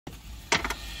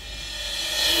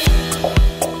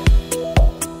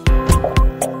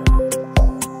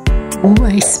Ooh,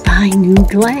 I spy new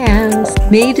glass.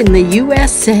 Made in the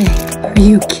USA. Are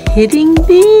you kidding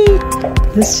me?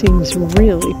 This seems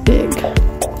really big.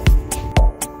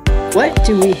 What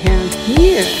do we have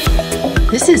here?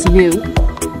 This is new.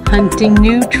 Hunting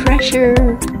new treasure.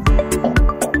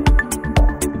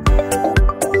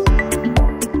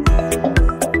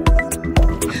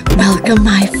 Welcome,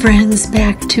 my friends,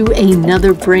 back to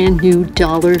another brand new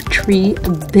Dollar Tree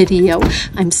video.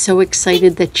 I'm so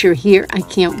excited that you're here. I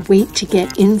can't wait to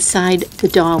get inside the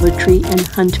Dollar Tree and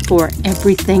hunt for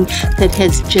everything that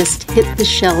has just hit the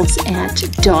shelves at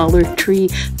Dollar Tree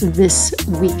this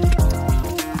week.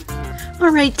 All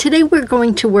right, today we're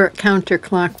going to work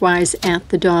counterclockwise at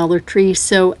the Dollar Tree,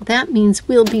 so that means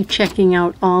we'll be checking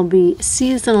out all the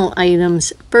seasonal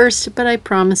items first, but I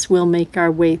promise we'll make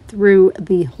our way through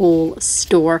the whole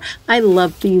store. I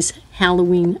love these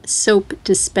Halloween soap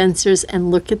dispensers, and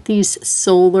look at these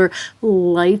solar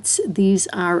lights. These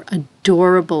are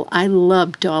adorable. I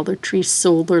love Dollar Tree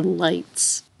solar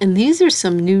lights. And these are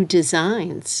some new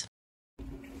designs.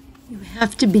 You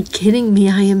have to be kidding me.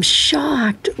 I am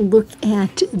shocked. Look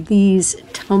at these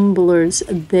tumblers.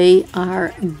 They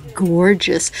are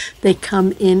gorgeous. They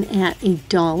come in at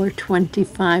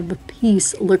 $1.25 a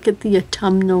piece. Look at the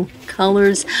autumnal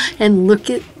colors and look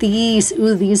at these.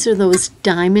 Ooh, these are those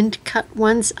diamond cut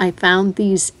ones. I found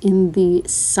these in the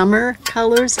summer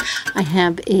colors. I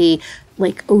have a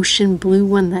like ocean blue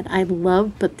one that I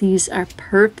love, but these are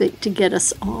perfect to get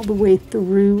us all the way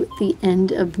through the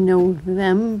end of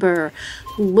November.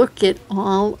 Look at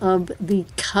all of the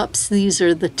cups. These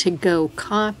are the to-go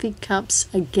coffee cups.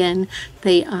 Again,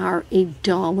 they are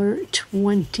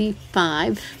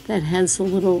 $1.25. That has a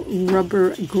little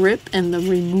rubber grip and the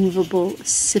removable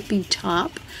sippy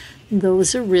top.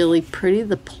 Those are really pretty.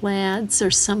 The plaids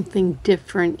are something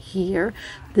different here.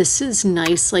 This is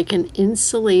nice, like an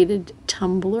insulated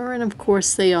tumbler, and of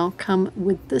course they all come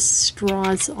with the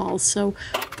straws also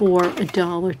for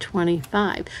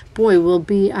 $1.25. Boy, will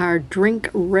be our drink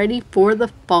ready for the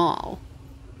fall.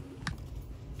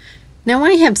 Now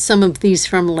I have some of these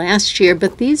from last year,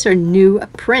 but these are new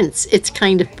prints. It's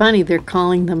kind of funny, they're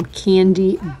calling them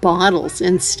candy bottles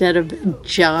instead of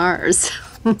jars.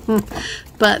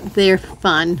 But they're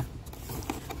fun.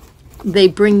 They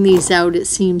bring these out, it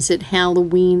seems, at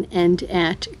Halloween and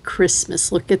at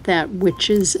Christmas. Look at that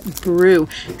witch's brew.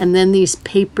 And then these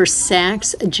paper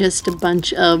sacks, just a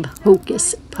bunch of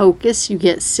hocus pocus. You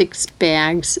get 6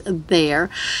 bags there.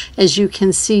 As you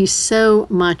can see, so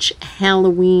much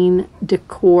Halloween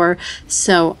decor.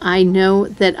 So I know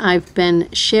that I've been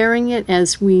sharing it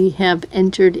as we have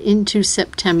entered into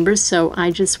September. So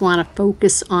I just want to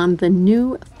focus on the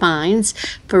new finds.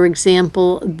 For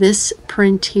example, this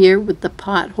print here with the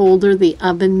pot holder, the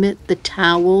oven mitt, the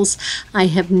towels. I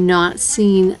have not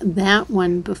seen that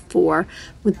one before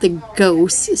with the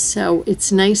ghosts, so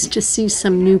it's nice to see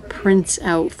some new prints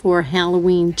out for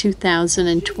Halloween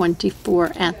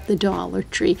 2024 at the Dollar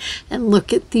Tree. And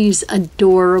look at these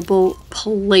adorable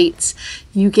plates.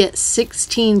 You get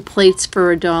 16 plates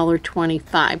for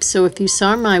 $1.25. So if you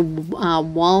saw my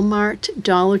Walmart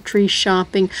Dollar Tree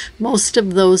shopping, most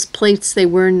of those plates, they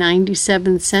were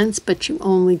 97 cents, but you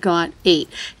only got 8.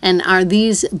 And are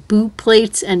these boo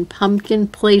plates and pumpkin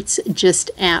plates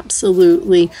just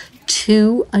absolutely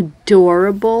too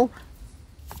adorable?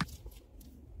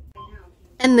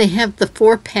 And they have the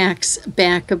 4-packs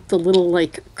back of the little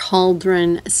like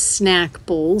cauldron snack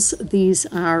bowls. These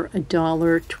are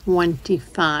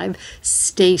 $1.25.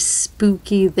 Stay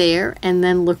spooky there. And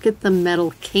then look at the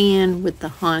metal can with the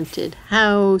haunted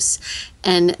house.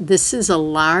 And this is a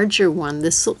larger one.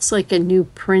 This looks like a new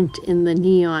print in the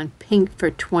neon pink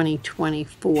for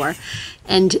 2024.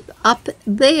 And up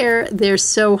there, they're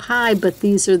so high, but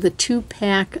these are the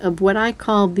 2-pack of what I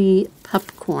call the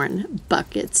popcorn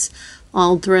buckets,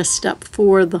 all dressed up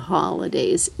for the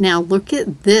holidays. Now look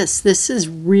at this. This is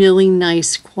really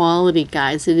nice quality,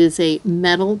 guys. It is a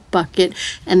metal bucket,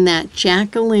 and that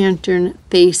jack-o'-lantern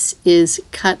face is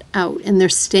cut out, and they're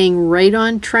staying right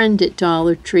on trend at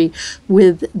Dollar Tree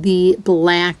with the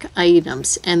black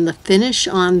items. And the finish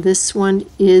on this one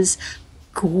is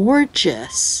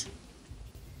gorgeous.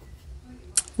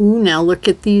 Ooh, now look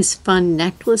at these fun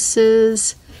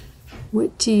necklaces.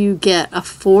 What do you get? A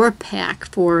 4-pack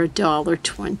for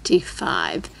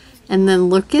 $1.25. And then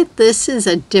look at this, is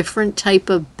a different type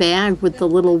of bag with the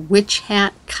little witch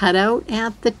hat cutout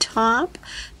at the top.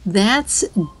 That's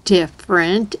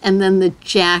different. And then the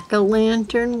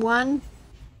jack-o'-lantern one.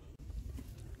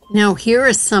 Now here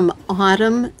are some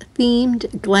autumn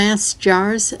themed glass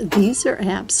jars. These are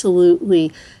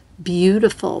absolutely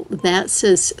beautiful. That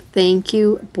says thank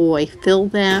you. Boy, fill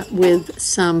that with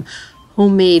some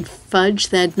homemade fudge.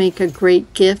 That'd make a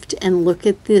great gift. And look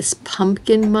at this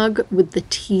pumpkin mug with the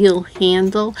teal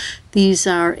handle. These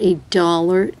are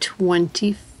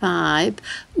 $1.25.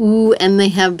 Ooh, and they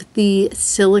have the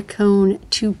silicone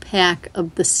 2-pack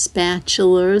of the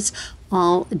spatulas,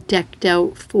 all decked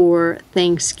out for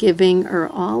Thanksgiving or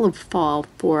all of fall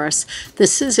for us.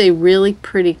 This is a really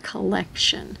pretty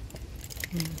collection.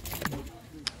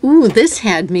 Ooh, this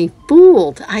had me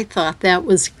fooled. I thought that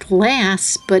was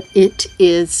glass, but it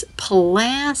is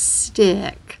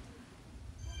plastic.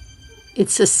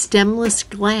 It's a stemless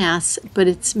glass, but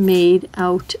it's made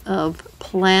out of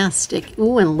plastic.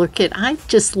 Ooh, and look at, I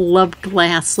just love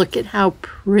glass. Look at how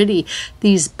pretty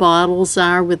these bottles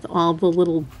are with all the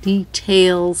little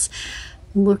details.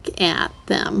 Look at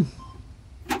them.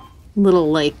 Little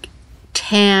like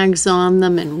tags on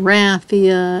them and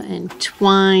raffia and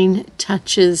twine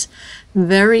touches.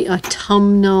 Very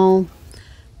autumnal.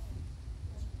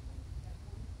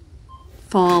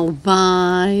 Fall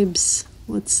vibes.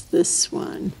 What's this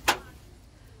one?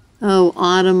 Oh,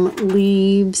 autumn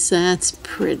leaves. That's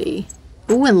pretty.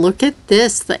 Oh, and look at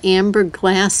this. The amber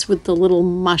glass with the little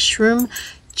mushroom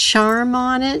charm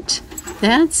on it.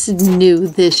 That's new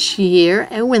this year.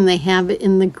 And when they have it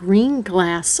in the green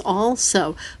glass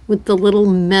also with the little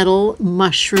metal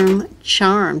mushroom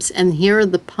charms. And here are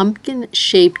the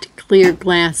pumpkin-shaped clear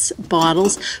glass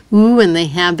bottles. Ooh, and they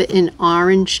have it in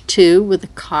orange too with a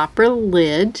copper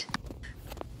lid.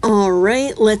 All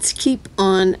right, let's keep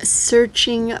on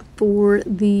searching for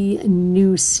the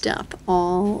new stuff,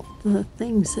 all the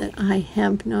things that I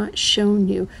have not shown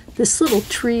you. This little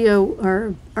trio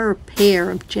or a pair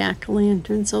of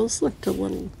jack-o'-lanterns, those looked a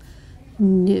little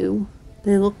new.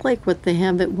 They look like what they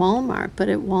have at Walmart, but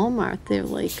at Walmart they're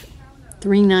like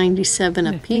 $3.97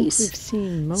 a piece. So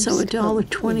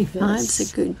 $1.25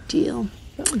 is a good deal.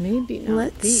 But maybe not.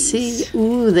 Let's see.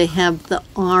 Ooh, they have the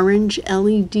orange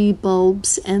LED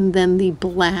bulbs and then the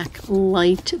black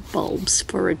light bulbs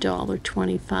for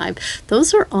 $1.25.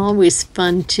 Those are always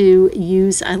fun to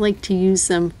use. I like to use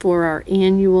them for our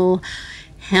annual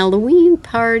Halloween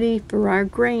party for our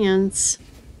grands.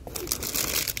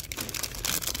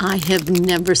 I have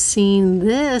never seen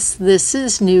this. This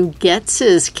is new.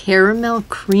 Getz's Caramel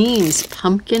Creams,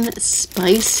 pumpkin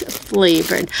spice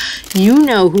flavored. You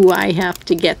know who I have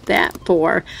to get that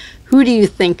for. Who do you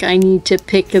think I need to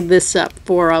pick this up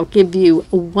for? I'll give you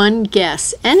one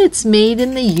guess. And it's made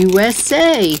in the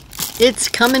USA. It's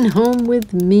coming home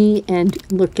with me. And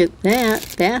look at that.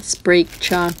 Fast break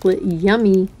chocolate.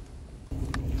 Yummy.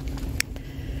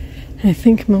 I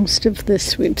think most of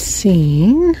this we've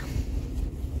seen.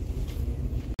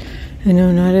 I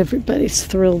know not everybody's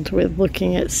thrilled with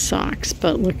looking at socks,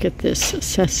 but look at this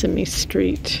Sesame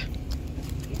Street.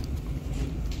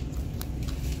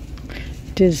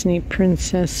 Disney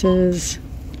princesses.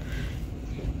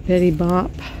 Betty Boop.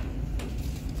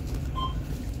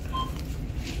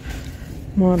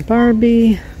 More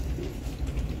Barbie.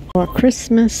 More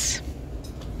Christmas.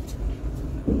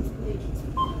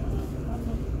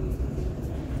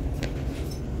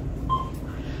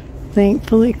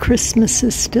 Thankfully, Christmas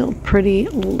is still pretty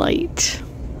light.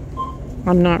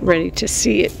 I'm not ready to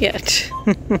see it yet.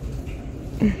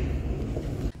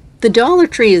 The Dollar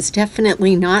Tree is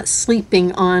definitely not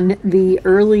sleeping on the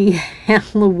early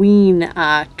Halloween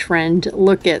trend.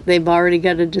 Look at, they've already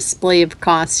got a display of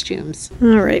costumes.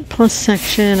 All right, plus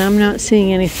section. I'm not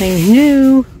seeing anything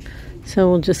new,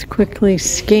 so we'll just quickly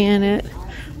scan it.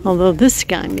 Although this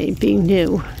guy may be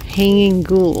new. Hanging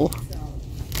Ghoul.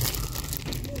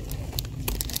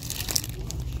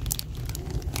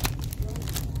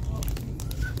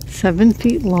 $7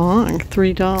 feet long,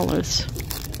 $3.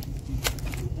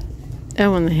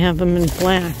 Oh, and they have them in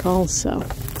black also.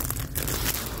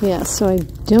 Yeah, so I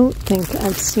don't think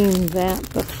I've seen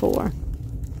that before.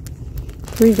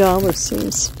 $3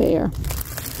 seems fair.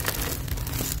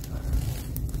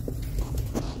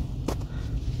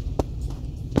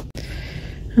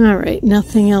 All right,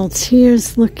 nothing else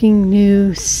here's looking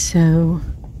new, so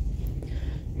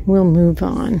we'll move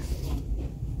on.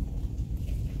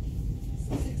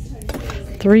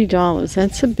 $3.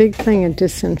 That's a big thing of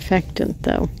disinfectant,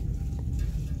 though.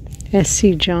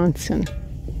 S.C. Johnson.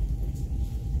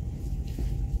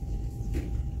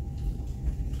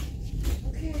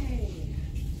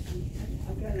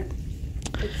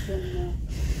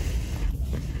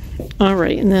 All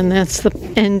right, and then that's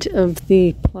the end of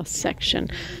the plus section.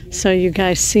 So you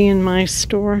guys see in my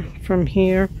store from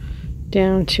here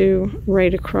down to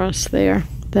right across there,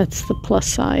 that's the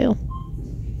plus aisle.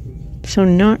 So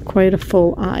not quite a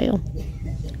full aisle.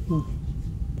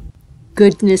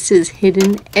 Goodness is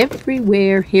hidden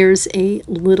everywhere. Here's a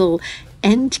little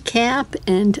end cap,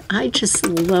 and I just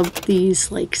love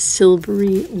these like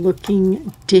silvery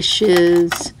looking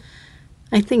dishes.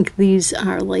 I think these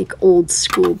are like old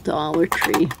school Dollar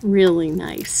Tree, really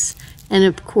nice. And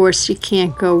of course you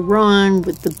can't go wrong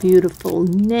with the beautiful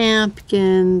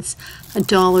napkins,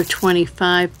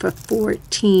 $1.25 for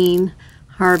 14.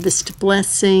 Harvest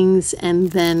Blessings,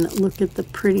 and then look at the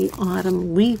pretty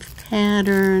autumn leaf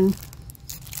pattern.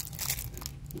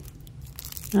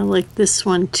 I like this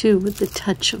one too with the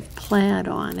touch of plaid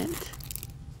on it.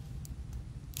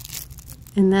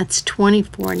 And that's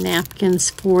 24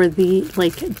 napkins for the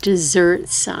like dessert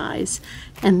size.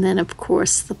 And then of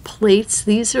course the plates,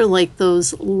 these are like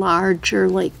those larger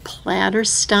like platter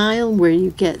style where you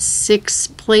get 6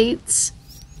 plates.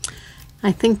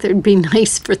 I think they'd be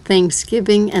nice for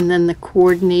Thanksgiving. And then the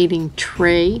coordinating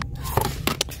tray.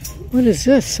 What is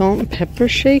this? Salt and pepper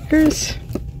shakers?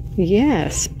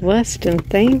 Yes, blessed and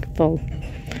thankful.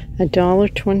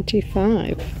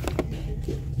 $1.25.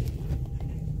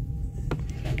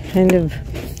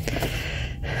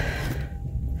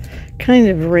 Kind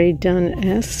of Ray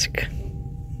Dunn-esque.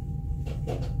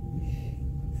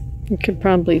 You could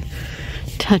probably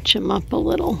touch them up a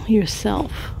little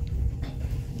yourself.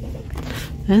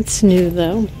 That's new,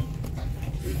 though.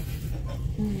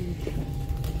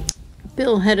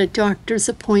 Bill had a doctor's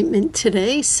appointment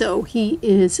today, so he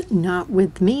is not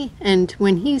with me. And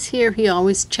when he's here, he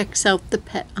always checks out the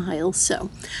pet aisle. So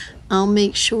I'll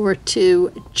make sure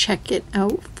to check it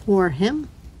out for him.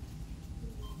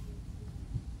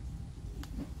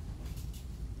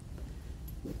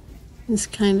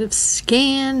 Just kind of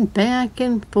scan back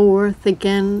and forth.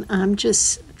 Again, I'm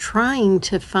just trying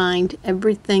to find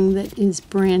everything that is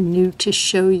brand new to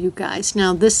show you guys.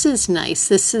 Now this is nice.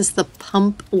 This is the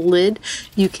pump lid.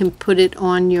 You can put it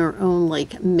on your own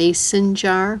like mason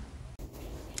jar.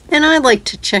 And I like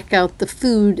to check out the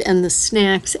food and the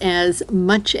snacks as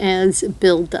much as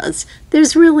Bill does.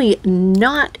 There's really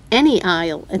not any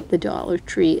aisle at the Dollar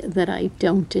Tree that I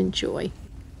don't enjoy.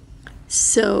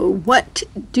 So what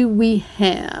do we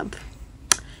have?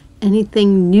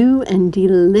 Anything new and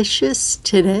delicious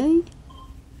today?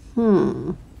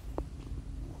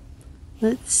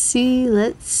 Let's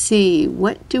see.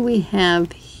 What do we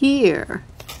have here?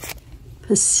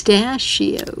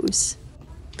 Pistachios.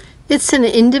 It's an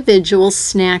individual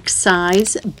snack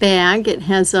size bag. It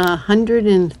has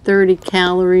 130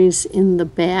 calories in the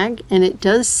bag, and it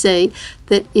does say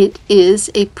that it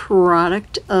is a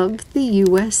product of the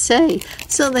USA.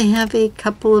 So they have a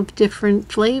couple of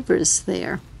different flavors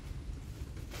there.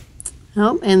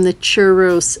 Oh, and the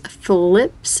churros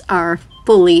flips are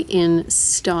fully in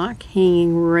stock,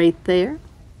 hanging right there.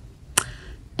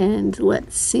 And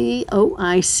let's see. Oh,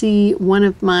 I see one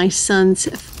of my son's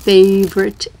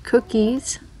favorite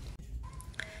cookies.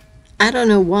 I don't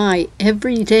know why.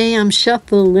 Every Day I'm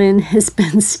Shuffling has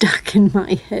been stuck in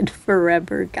my head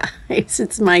forever, guys.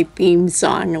 It's my theme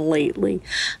song lately.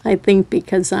 I think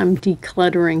because I'm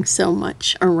decluttering so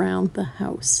much around the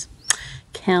house.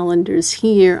 Calendars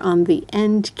here on the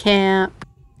end cap.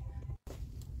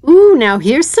 Ooh, now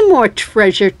here's some more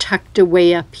treasure tucked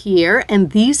away up here, and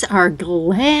these are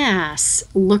glass.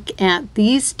 Look at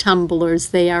these tumblers.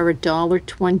 They are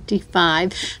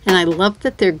 $1.25, and I love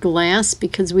that they're glass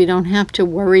because we don't have to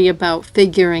worry about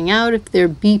figuring out if they're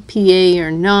BPA or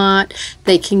not.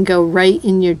 They can go right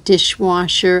in your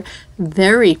dishwasher.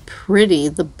 Very pretty,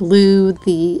 the blue,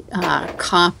 the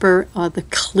copper, or the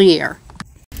clear.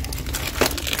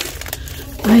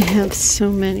 I have so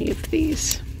many of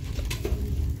these.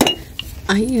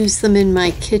 I use them in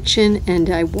my kitchen, and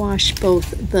I wash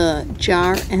both the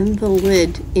jar and the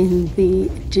lid in the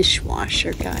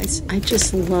dishwasher, guys. I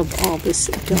just love all this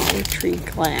Dollar Tree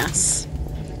glass.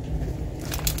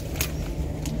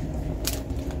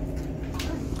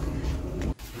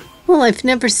 Well, I've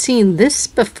never seen this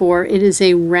before. It is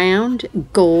a round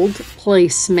gold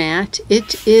placemat.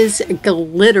 It is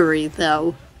glittery,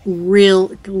 though. Real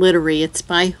glittery. It's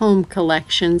by Home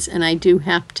Collections, and I do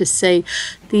have to say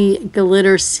the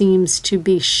glitter seems to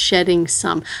be shedding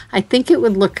some. I think it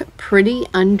would look pretty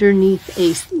underneath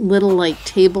a little like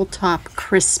tabletop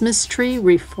Christmas tree,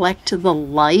 reflect the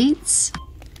lights.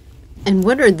 And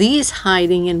what are these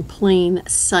hiding in plain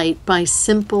sight? By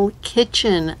Simple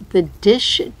Kitchen, the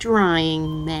dish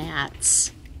drying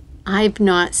mats. I've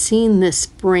not seen this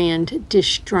brand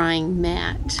dish drying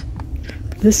mat.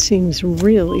 This seems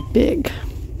really big.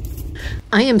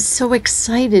 I am so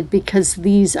excited because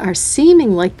these are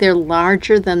seeming like they're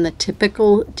larger than the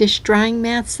typical dish drying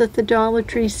mats that the Dollar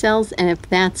Tree sells. And if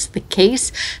that's the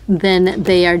case, then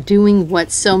they are doing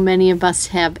what so many of us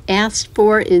have asked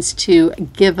for, is to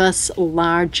give us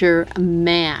larger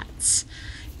mats.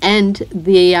 and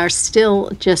they are still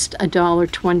just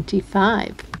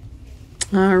 $1.25.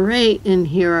 All right, and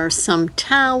here are some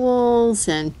towels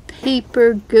and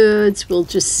paper goods. We'll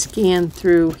just scan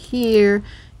through here.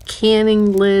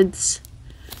 Canning lids.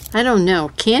 I don't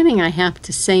know. Canning, I have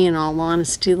to say, in all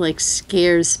honesty, like,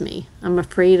 scares me. I'm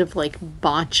afraid of, like,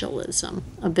 botulism,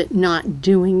 of it not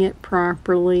doing it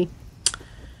properly.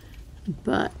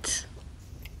 But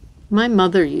my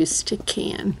mother used to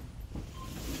can.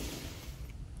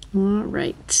 All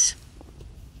right.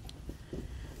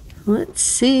 Let's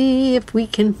see if we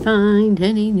can find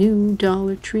any new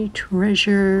Dollar Tree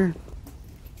treasure.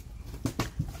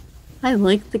 I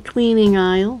like the cleaning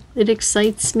aisle. It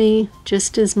excites me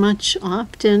just as much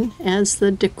often as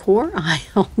the decor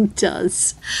aisle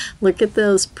does. Look at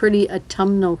those pretty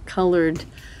autumnal colored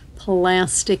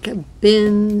plastic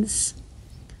bins.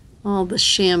 All the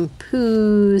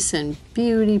shampoos and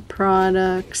beauty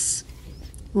products.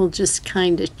 We'll just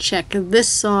kind of check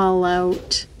this all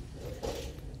out.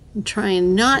 I'm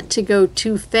trying not to go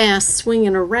too fast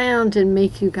swinging around and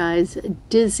make you guys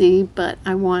dizzy, but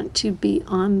I want to be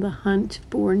on the hunt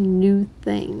for new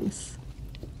things.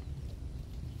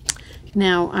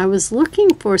 Now, I was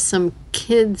looking for some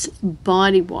kids'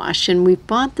 body wash, and we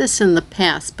bought this in the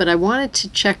past, but I wanted to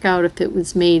check out if it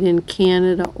was made in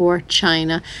Canada or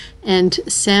China, and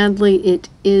sadly it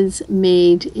is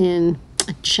made in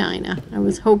China. I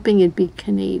was hoping it'd be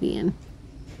Canadian.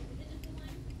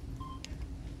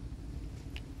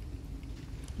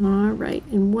 All right,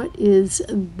 and what is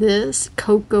this?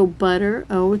 Cocoa butter.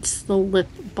 Oh, it's the lip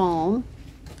balm.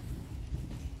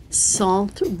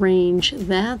 Salt Range.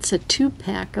 That's a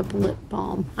 2-pack of lip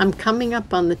balm. I'm coming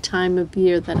up on the time of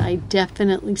year that I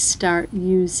definitely start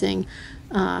using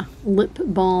lip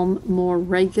balm more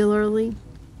regularly.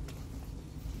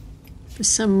 For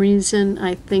some reason,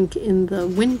 I think in the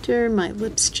winter, my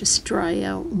lips just dry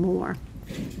out more.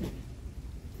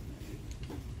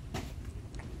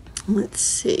 Let's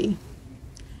see.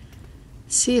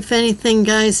 See if anything,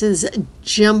 guys, is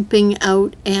jumping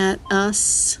out at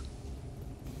us.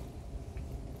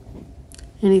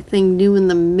 Anything new in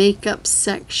the makeup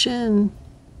section?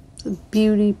 The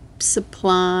beauty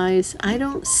supplies? I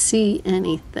don't see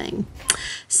anything.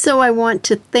 So I want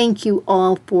to thank you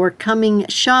all for coming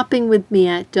shopping with me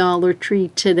at Dollar Tree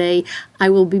today. I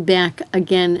will be back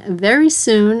again very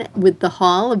soon with the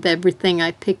haul of everything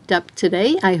I picked up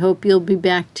today. I hope you'll be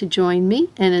back to join me.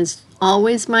 And as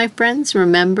always, my friends,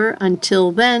 remember,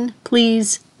 until then,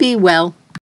 please be well.